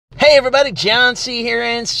Hey everybody, John C. here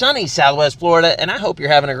in sunny Southwest Florida, and I hope you're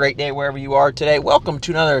having a great day wherever you are today. Welcome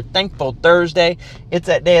to another Thankful Thursday. It's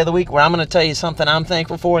that day of the week where I'm going to tell you something I'm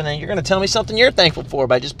thankful for, and then you're going to tell me something you're thankful for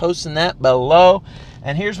by just posting that below.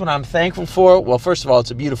 And here's what I'm thankful for. Well, first of all,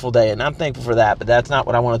 it's a beautiful day, and I'm thankful for that, but that's not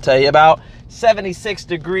what I want to tell you about. 76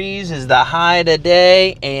 degrees is the high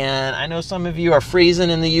today, and I know some of you are freezing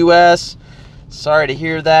in the U.S. Sorry to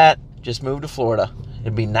hear that. Just move to Florida.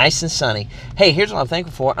 It'd be nice and sunny. Hey, here's what I'm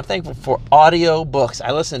thankful for. I'm thankful for audio books.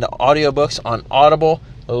 I listen to audiobooks on Audible.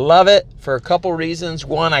 Love it for a couple reasons.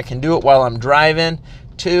 One, I can do it while I'm driving.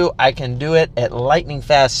 Two, I can do it at lightning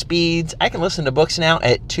fast speeds. I can listen to books now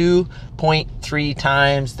at 2.3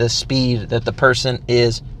 times the speed that the person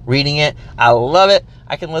is reading it. I love it.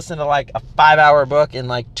 I can listen to like a 5-hour book in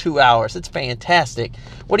like 2 hours. It's fantastic.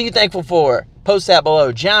 What are you thankful for? Post that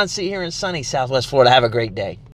below. John C. here in sunny Southwest Florida. Have a great day.